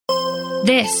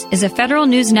This is a Federal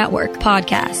News Network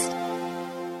podcast.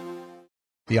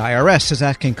 The IRS is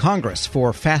asking Congress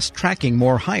for fast-tracking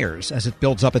more hires as it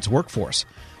builds up its workforce.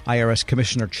 IRS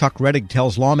Commissioner Chuck Rettig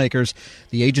tells lawmakers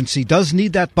the agency does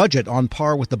need that budget on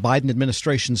par with the Biden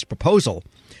administration's proposal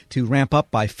to ramp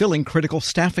up by filling critical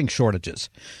staffing shortages.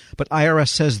 But IRS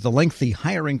says the lengthy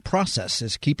hiring process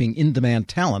is keeping in-demand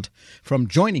talent from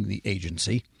joining the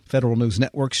agency. Federal News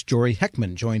Network's Jory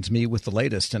Heckman joins me with the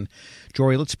latest. And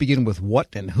Jory, let's begin with what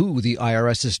and who the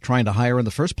IRS is trying to hire in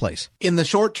the first place. In the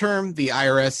short term, the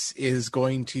IRS is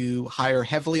going to hire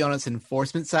heavily on its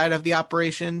enforcement side of the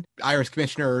operation. IRS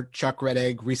Commissioner Chuck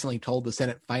Rettig recently told the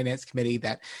Senate Finance Committee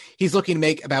that he's looking to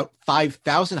make about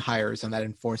 5,000 hires on that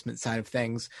enforcement side of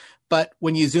things. But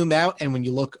when you zoom out and when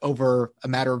you look over a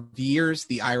matter of years,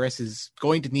 the IRS is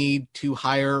going to need to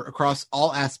hire across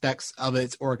all aspects of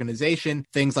its organization,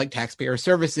 things like taxpayer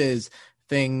services,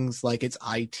 things like its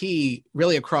IT,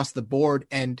 really across the board.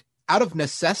 And out of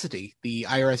necessity, the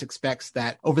IRS expects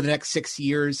that over the next 6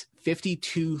 years,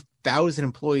 52,000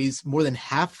 employees, more than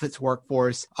half of its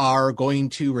workforce, are going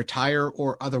to retire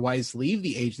or otherwise leave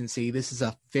the agency. This is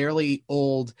a fairly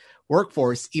old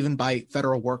workforce, even by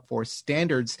federal workforce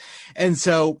standards. And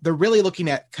so they're really looking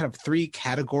at kind of three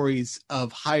categories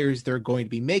of hires they're going to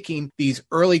be making. These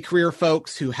early career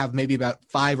folks who have maybe about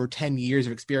 5 or 10 years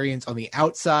of experience on the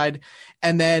outside.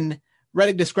 And then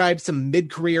Rettig described some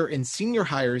mid-career and senior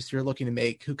hires they're looking to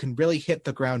make who can really hit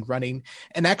the ground running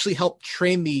and actually help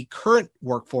train the current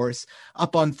workforce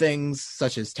up on things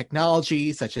such as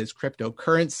technology, such as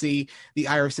cryptocurrency. The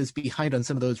IRS is behind on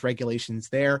some of those regulations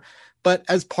there. But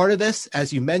as part of this,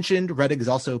 as you mentioned, Rettig is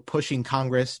also pushing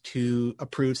Congress to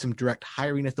approve some direct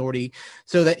hiring authority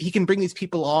so that he can bring these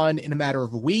people on in a matter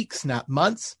of weeks, not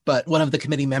months. But one of the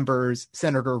committee members,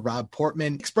 Senator Rob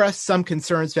Portman, expressed some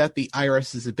concerns about the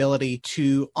IRS's ability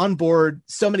to onboard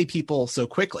so many people so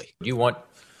quickly. You want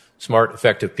smart,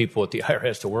 effective people at the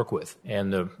IRS to work with,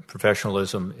 and the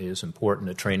professionalism is important,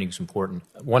 the training is important.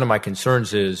 One of my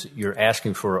concerns is you're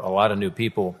asking for a lot of new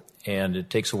people, and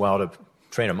it takes a while to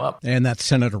train them up. And that's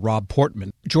Senator Rob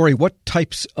Portman. Jory, what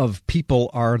types of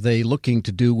people are they looking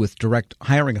to do with direct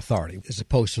hiring authority as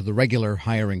opposed to the regular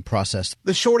hiring process?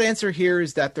 The short answer here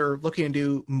is that they're looking to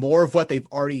do more of what they've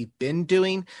already been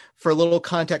doing. For a little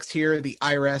context here, the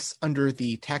IRS, under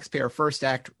the Taxpayer First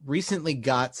Act, recently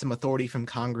got some authority from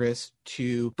Congress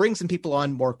to bring some people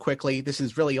on more quickly. This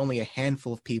is really only a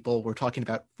handful of people. We're talking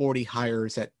about 40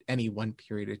 hires at any one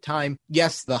period of time.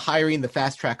 Yes, the hiring, the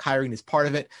fast track hiring is part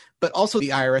of it, but also the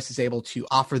IRS is able to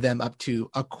offer them up to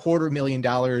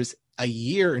 $250,000 a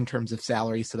year in terms of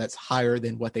salary. So that's higher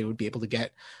than what they would be able to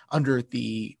get under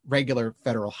the regular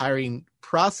federal hiring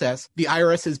process. The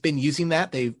IRS has been using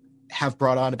that. They have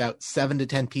brought on about 7 to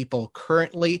 10 people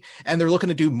currently, and they're looking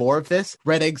to do more of this.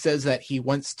 Rettig says that he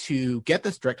wants to get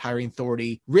this direct hiring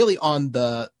authority really on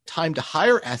the time to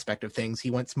hire aspect of things.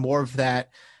 He wants more of that.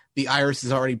 The IRS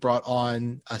has already brought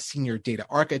on a senior data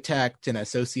architect, an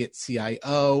associate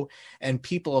CIO, and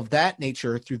people of that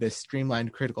nature through this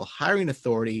streamlined critical hiring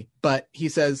authority. But he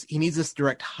says he needs this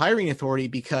direct hiring authority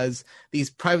because these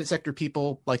private sector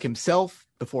people like himself,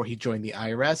 before he joined the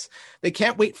IRS, they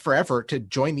can't wait forever to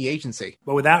join the agency.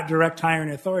 But without direct hiring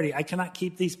authority, I cannot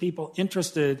keep these people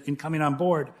interested in coming on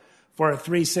board for a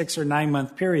 3, 6, or 9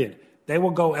 month period. They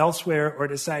will go elsewhere or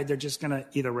decide they're just going to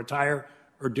either retire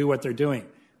or do what they're doing.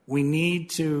 We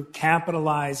need to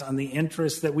capitalize on the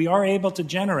interest that we are able to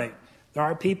generate. There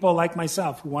are people like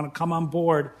myself who want to come on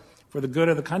board for the good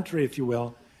of the country, if you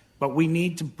will, but we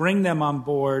need to bring them on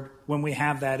board when we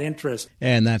have that interest.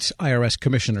 And that's IRS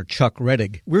Commissioner Chuck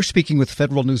Rettig. We're speaking with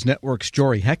Federal News Network's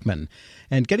Jory Heckman.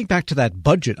 And getting back to that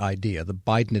budget idea, the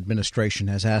Biden administration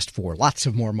has asked for lots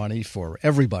of more money for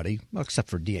everybody, except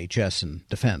for DHS and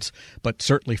defense, but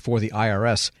certainly for the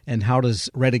IRS. And how does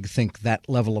Rettig think that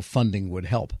level of funding would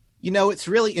help? You know, it's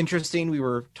really interesting. We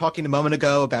were talking a moment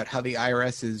ago about how the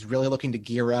IRS is really looking to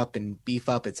gear up and beef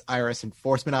up its IRS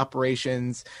enforcement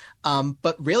operations.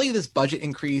 But really, this budget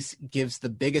increase gives the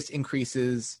biggest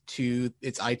increases to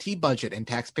its IT budget and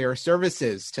taxpayer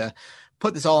services. To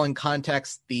put this all in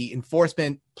context, the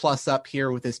enforcement plus up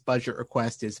here with this budget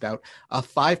request is about a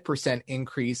 5%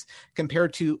 increase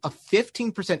compared to a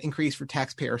 15% increase for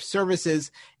taxpayer services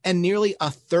and nearly a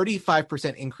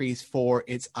 35% increase for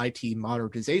its IT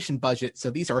modernization budget.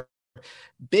 So these are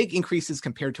big increases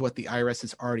compared to what the IRS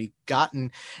has already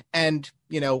gotten. And,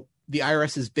 you know, the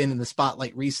IRS has been in the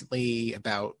spotlight recently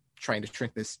about trying to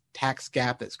shrink this tax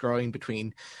gap that's growing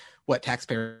between what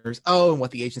taxpayers owe and what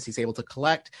the agency is able to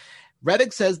collect.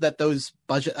 Rettig says that those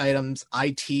budget items,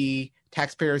 IT,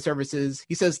 taxpayer services.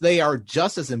 He says they are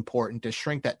just as important to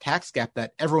shrink that tax gap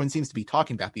that everyone seems to be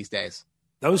talking about these days.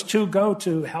 Those two go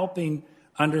to helping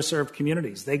underserved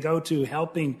communities. They go to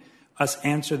helping us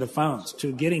answer the phones,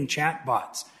 to getting chat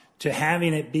bots, to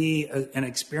having it be an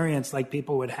experience like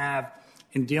people would have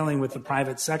in dealing with the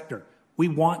private sector. We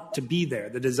want to be there.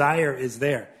 The desire is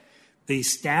there. The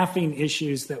staffing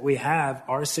issues that we have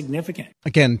are significant.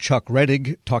 Again, Chuck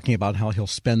Rettig talking about how he'll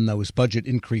spend those budget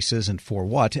increases and for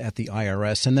what at the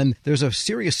IRS. And then there's a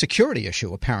serious security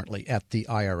issue, apparently, at the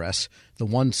IRS. The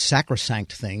one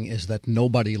sacrosanct thing is that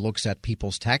nobody looks at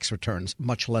people's tax returns,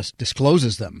 much less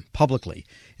discloses them publicly.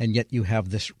 And yet you have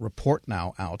this report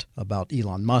now out about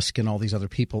Elon Musk and all these other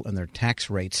people and their tax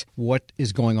rates. What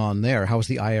is going on there? How is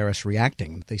the IRS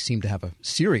reacting? They seem to have a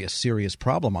serious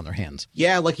problem on their hands.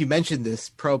 Yeah, like you mentioned, this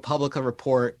ProPublica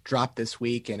report dropped this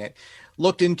week, and it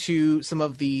looked into some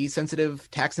of the sensitive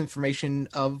tax information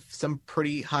of some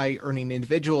pretty high-earning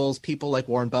individuals, people like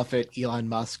Warren Buffett, Elon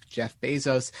Musk, Jeff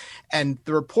Bezos. And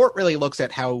the report really looks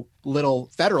at how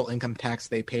little federal income tax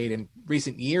they paid in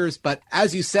recent years. But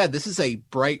as you said, this is a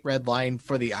bright red line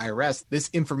for the IRS.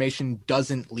 This information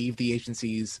doesn't leave the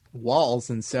agency's walls.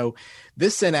 And so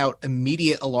this sent out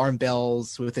immediate alarm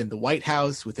bells within the White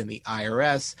House, within the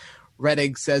IRS.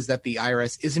 Rettig says that the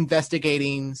IRS is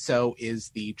investigating, so is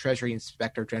the Treasury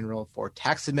Inspector General for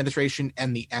Tax Administration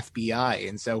and the FBI.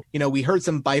 And so, we heard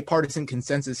some bipartisan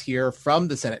consensus here from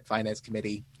the Senate Finance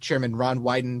Committee. Chairman Ron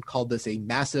Wyden called this a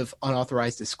massive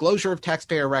unauthorized disclosure of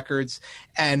taxpayer records.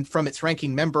 And from its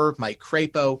ranking member, Mike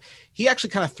Crapo, he actually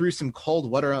kind of threw some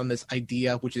cold water on this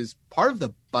idea, which is part of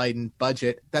the Biden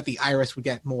budget, that the IRS would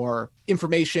get more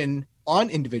information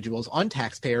on individuals, on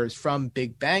taxpayers from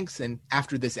big banks. And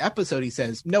after this episode, he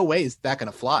says, no way is that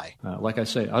going to fly. Like I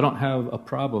say, I don't have a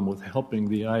problem with helping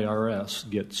the IRS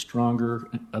get stronger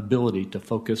ability to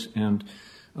focus and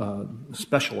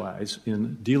specialize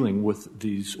in dealing with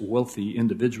these wealthy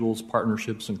individuals,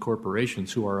 partnerships, and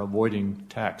corporations who are avoiding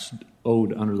tax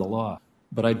owed under the law.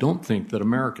 But I don't think that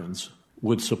Americans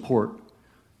would support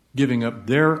giving up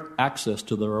their access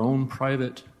to their own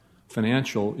private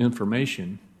financial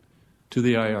information to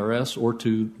the IRS or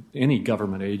to any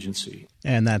government agency.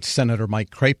 And that's Senator Mike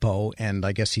Crapo, and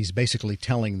I guess he's basically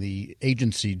telling the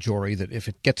agency, Jory, that if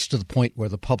it gets to the point where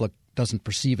the public doesn't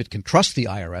perceive it can trust the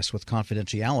IRS with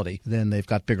confidentiality, then they've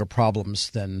got bigger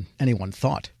problems than anyone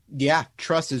thought. Yeah,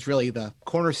 trust is really the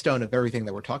cornerstone of everything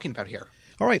that we're talking about here.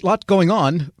 All right, lot going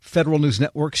on. Federal News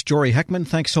Network's Jory Heckman,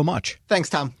 thanks so much. Thanks,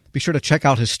 Tom. Be sure to check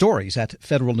out his stories at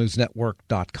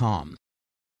federalnewsnetwork.com.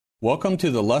 Welcome to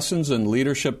the Lessons in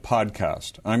Leadership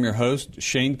podcast. I'm your host,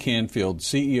 Shane Canfield,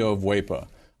 CEO of WEPA.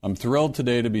 I'm thrilled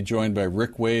today to be joined by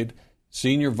Rick Wade,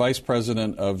 Senior Vice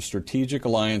President of Strategic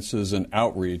Alliances and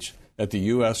Outreach at the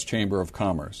U.S. Chamber of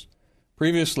Commerce.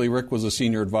 Previously, Rick was a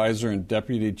Senior Advisor and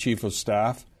Deputy Chief of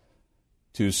Staff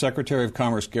to Secretary of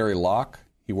Commerce Gary Locke.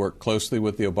 He worked closely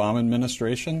with the Obama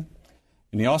administration,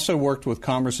 and he also worked with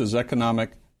Commerce's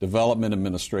Economic Development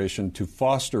Administration to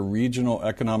foster regional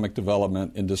economic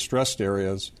development in distressed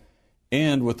areas,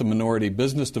 and with the Minority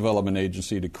Business Development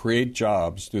Agency to create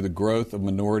jobs through the growth of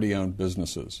minority-owned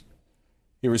businesses.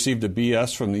 He received a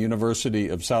BS from the University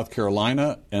of South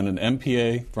Carolina and an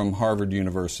MPA from Harvard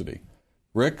University.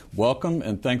 Rick, welcome,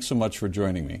 and thanks so much for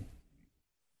joining me.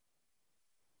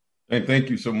 And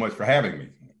thank you so much for having me.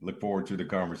 Look forward to the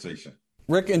conversation.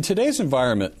 Rick, in today's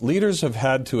environment, leaders have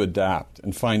had to adapt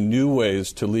and find new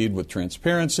ways to lead with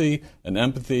transparency and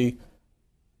empathy.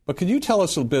 But could you tell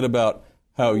us a bit about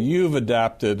how you've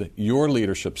adapted your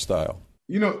leadership style?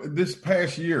 This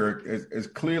past year has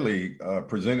clearly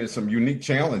presented some unique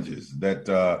challenges that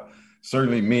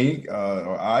certainly me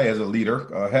or I as a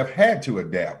leader have had to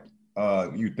adapt.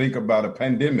 You think about a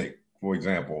pandemic, for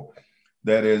example,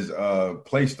 that has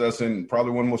placed us in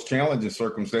probably one of the most challenging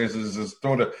circumstances, is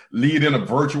sort of lead in a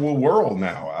virtual world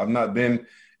now. I've not been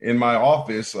in my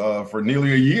office for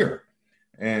nearly a year.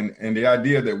 And the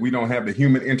idea that we don't have the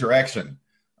human interaction,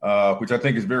 which I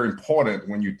think is very important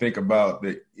when you think about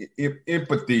the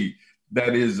empathy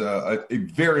that is a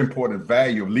very important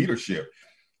value of leadership.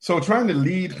 So trying to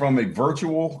lead from a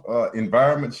virtual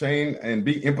environment, Shane, and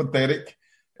be empathetic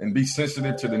and be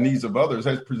sensitive to the needs of others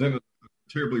has presented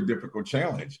terribly difficult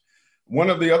challenge. One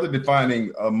of the other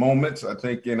defining moments, I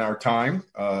think, in our time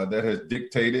that has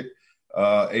dictated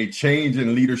a change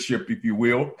in leadership, if you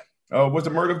will, was the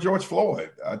murder of George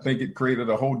Floyd. I think it created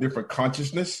a whole different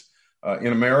consciousness in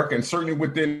America, and certainly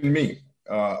within me,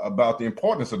 about the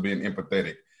importance of being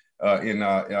empathetic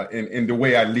in the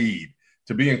way I lead,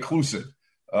 to be inclusive,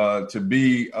 to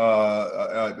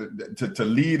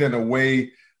lead in a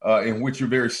way in which you're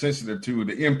very sensitive to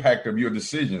the impact of your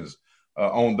decisions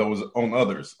on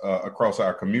others across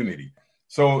our community.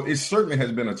 So it certainly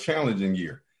has been a challenging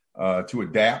year to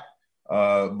adapt,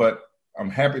 but I'm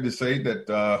happy to say that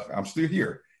I'm still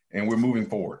here and we're moving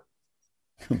forward.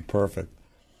 Perfect.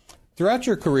 Throughout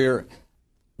your career,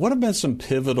 what have been some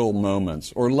pivotal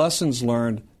moments or lessons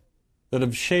learned that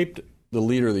have shaped the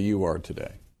leader that you are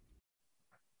today?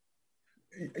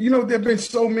 There have been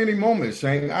so many moments,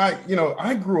 Shane.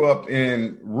 I grew up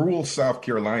in rural South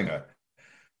Carolina.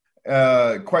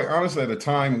 Quite honestly, at a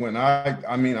time when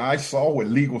I saw what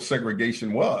legal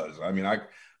segregation was.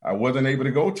 I wasn't able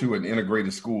to go to an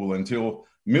integrated school until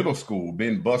middle school,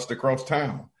 being bused across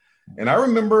town. And I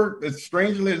remember, as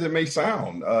strangely as it may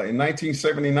sound, in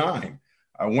 1979,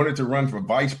 I wanted to run for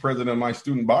vice president of my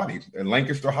student body at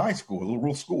Lancaster High School, a little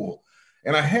rural school.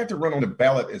 And I had to run on the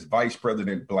ballot as vice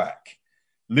president black,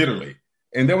 literally.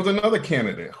 And there was another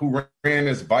candidate who ran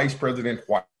as vice president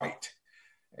white.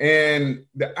 And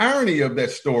the irony of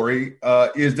that story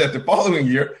is that the following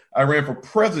year, I ran for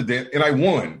president and I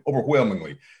won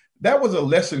overwhelmingly. That was a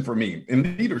lesson for me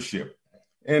in leadership.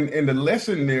 And the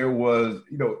lesson there was,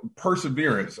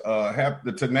 perseverance, have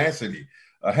the tenacity,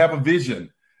 have a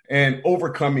vision, and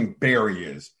overcoming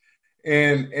barriers.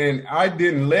 And I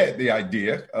didn't let the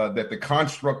idea that the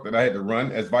construct that I had to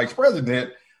run as vice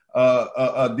president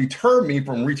deter me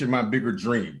from reaching my bigger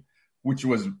dream, which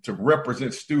was to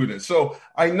represent students. So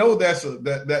I know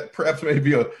that perhaps may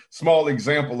be a small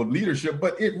example of leadership,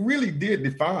 but it really did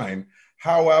define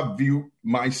how I view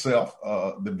myself,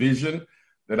 the vision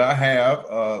that I have,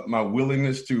 my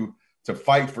willingness to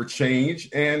fight for change.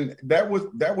 And that was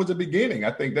the beginning.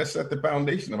 I think that set the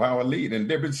foundation of how I lead. And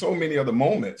there have been so many other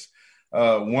moments.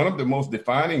 One of the most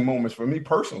defining moments for me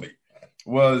personally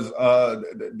was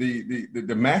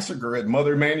the massacre at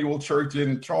Mother Emanuel Church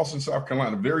in Charleston, South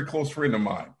Carolina. A very close friend of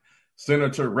mine,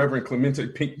 Senator Reverend Clemente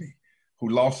Pinckney, who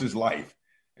lost his life.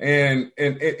 And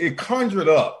it conjured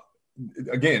up,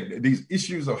 again, these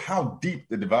issues of how deep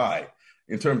the divide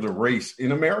in terms of race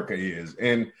in America is.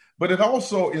 But it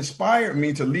also inspired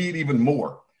me to lead even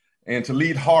more and to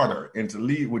lead harder and to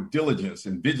lead with diligence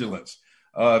and vigilance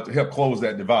to help close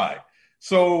that divide.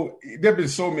 So there have been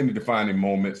so many defining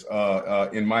moments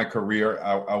in my career.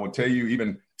 I will tell you,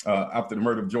 even after the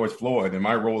murder of George Floyd, in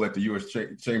my role at the U.S.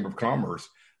 Chamber of Commerce,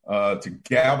 to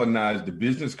galvanize the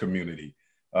business community,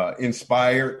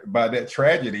 inspired by that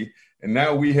tragedy. And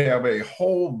now we have a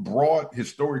whole broad,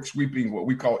 historic, sweeping, what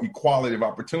we call equality of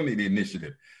opportunity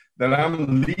initiative that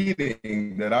I'm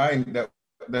leading, that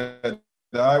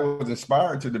I was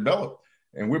inspired to develop.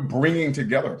 And we're bringing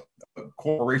together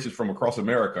corporations from across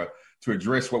America to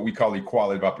address what we call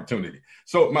equality of opportunity.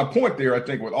 So my point there, I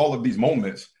think, with all of these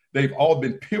moments, they've all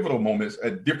been pivotal moments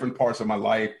at different parts of my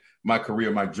life, my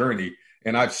career, my journey.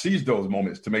 And I've seized those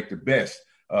moments to make the best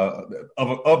of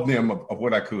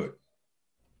what I could.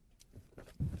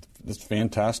 That's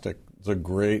fantastic. It's a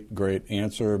great, great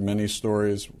answer. Many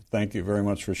stories. Thank you very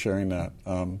much for sharing that.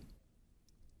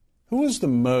 Who is the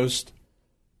most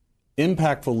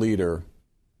impactful leader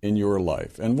in your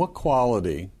life, and what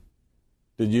quality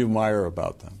did you admire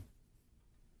about them?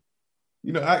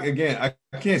 I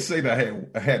can't say that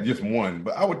I had just one,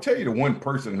 but I would tell you the one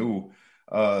person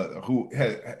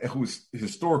whose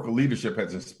historical leadership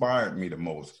has inspired me the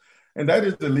most, and that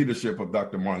is the leadership of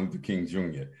Dr. Martin Luther King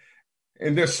Jr.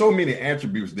 And there's so many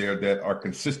attributes there that are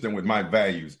consistent with my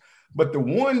values. But the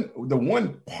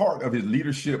one part of his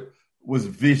leadership was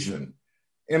vision.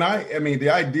 And I mean,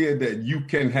 the idea that you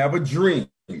can have a dream,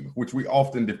 which we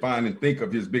often define and think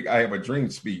of his big "I have a dream"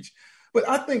 speech. But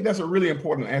I think that's a really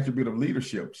important attribute of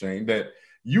leadership, Shane, that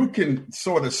you can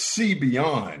sort of see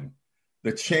beyond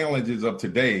the challenges of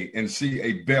today and see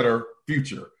a better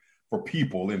future for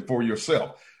people and for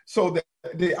yourself. So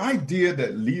the idea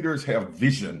that leaders have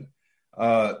vision,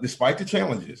 despite the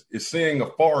challenges, is seeing a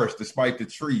forest despite the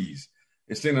trees,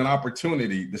 it's seeing an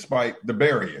opportunity despite the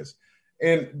barriers.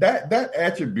 And that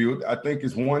attribute, I think,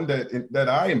 is one that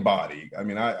I embody. I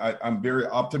mean, I'm very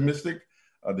optimistic,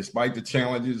 despite the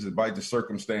challenges, despite the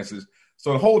circumstances.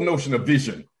 So the whole notion of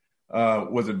vision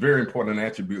was a very important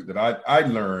attribute that I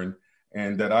learned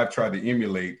and that I've tried to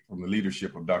emulate from the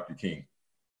leadership of Dr. King.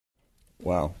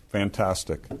 Wow,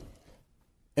 fantastic.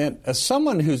 And as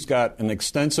someone who's got an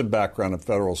extensive background of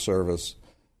federal service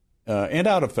and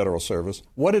out of federal service,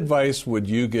 what advice would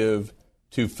you give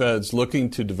to feds looking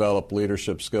to develop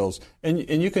leadership skills? And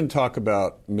you can talk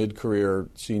about mid-career,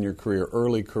 senior career,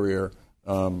 early career.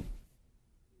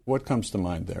 What comes to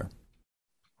mind there?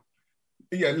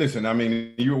 Yeah, listen, I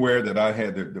mean, you're aware that I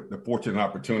had the fortunate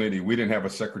opportunity. We didn't have a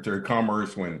Secretary of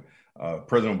Commerce when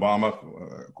President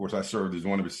Obama, of course, I served as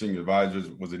one of his senior advisors,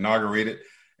 was inaugurated.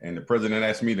 And the president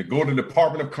asked me to go to the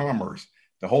Department of Commerce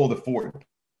to hold the fort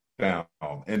down.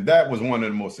 And that was one of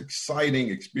the most exciting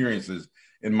experiences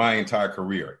in my entire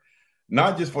career,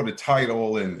 not just for the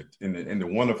title and the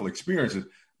wonderful experiences,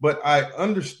 but I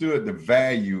understood the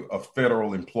value of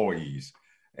federal employees.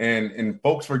 And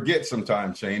folks forget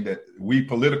sometimes, Shane, that we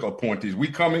political appointees, we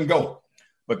come and go.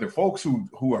 But the folks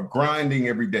who are grinding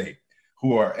every day,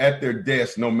 who are at their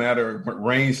desk no matter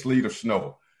rain, sleet, or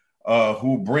snow,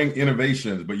 who bring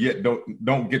innovations, but yet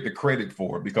don't get the credit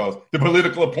for it because the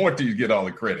political appointees get all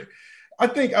the credit. I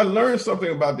think I learned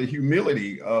something about the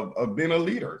humility of being a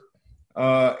leader.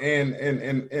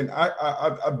 And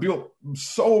I built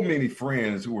so many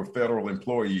friends who were federal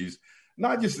employees,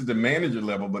 not just at the manager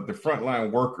level, but the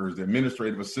frontline workers, the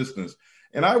administrative assistants.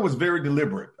 And I was very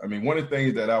deliberate. I mean, one of the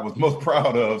things that I was most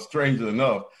proud of, strangely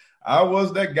enough, I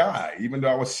was that guy, even though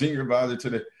I was senior advisor to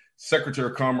the Secretary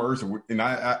of Commerce, and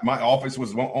my office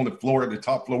was on the floor, at the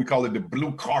top floor. We call it the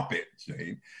blue carpet,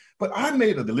 Shane. But I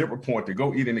made a deliberate point to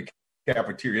go eat in the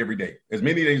cafeteria every day, as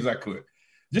many days as I could,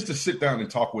 just to sit down and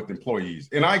talk with employees.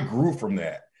 And I grew from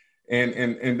that.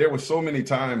 And there were so many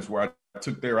times where I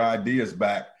took their ideas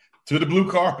back to the blue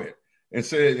carpet and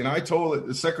said, and I told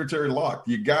the Secretary Locke,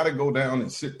 you got to go down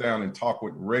and sit down and talk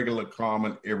with regular,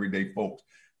 common, everyday folks.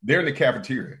 They're in the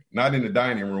cafeteria, not in the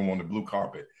dining room on the blue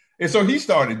carpet. And so he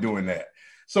started doing that.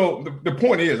 So the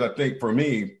point is, I think for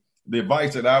me, the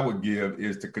advice that I would give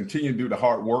is to continue to do the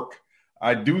hard work.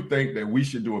 I do think that we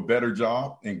should do a better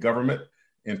job in government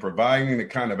in providing the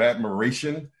kind of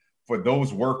admiration for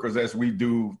those workers as we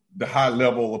do the high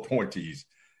level appointees.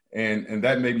 And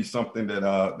that may be something that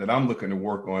I'm looking to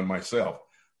work on myself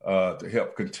to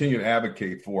help continue to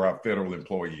advocate for our federal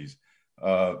employees.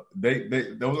 Those are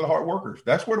the hard workers.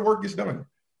 That's where the work gets done.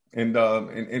 And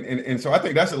so I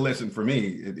think that's a lesson for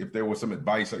me. If there was some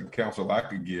advice and counsel I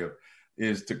could give,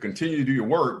 is to continue to do your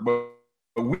work, but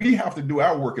we have to do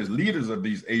our work as leaders of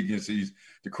these agencies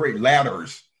to create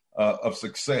ladders of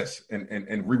success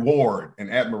and reward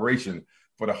and admiration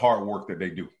for the hard work that they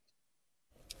do.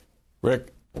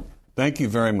 Rick, thank you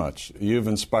very much. You've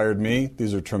inspired me.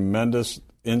 These are tremendous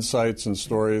insights and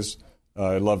stories.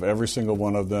 I love every single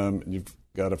one of them. You've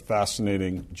got a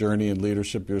fascinating journey in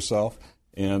leadership yourself.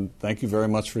 And thank you very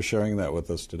much for sharing that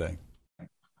with us today.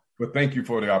 But thank you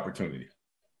for the opportunity.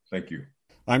 Thank you.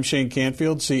 I'm Shane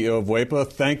Canfield, CEO of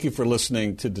WEPA. Thank you for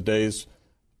listening to today's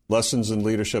Lessons in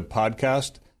Leadership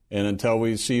podcast. And until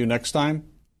we see you next time,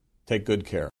 take good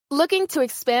care. Looking to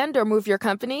expand or move your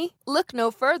company? Look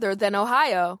no further than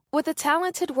Ohio. With a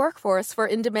talented workforce for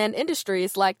in-demand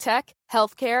industries like tech,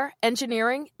 healthcare,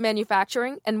 engineering,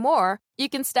 manufacturing, and more, you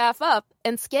can staff up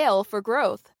and scale for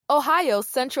growth. Ohio's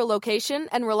central location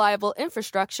and reliable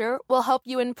infrastructure will help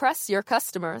you impress your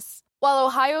customers, while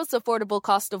Ohio's affordable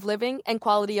cost of living and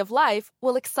quality of life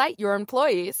will excite your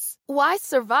employees. Why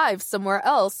survive somewhere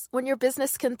else when your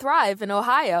business can thrive in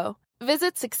Ohio?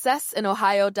 Visit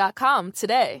successinohio.com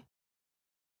today.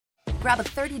 Grab a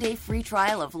 30-day free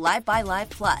trial of Live by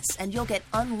Live Plus, and you'll get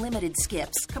unlimited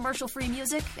skips, commercial-free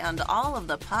music, and all of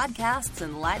the podcasts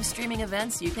and live streaming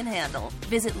events you can handle.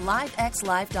 Visit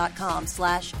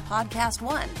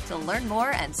livexlive.com/podcast1 to learn more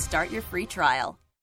and start your free trial.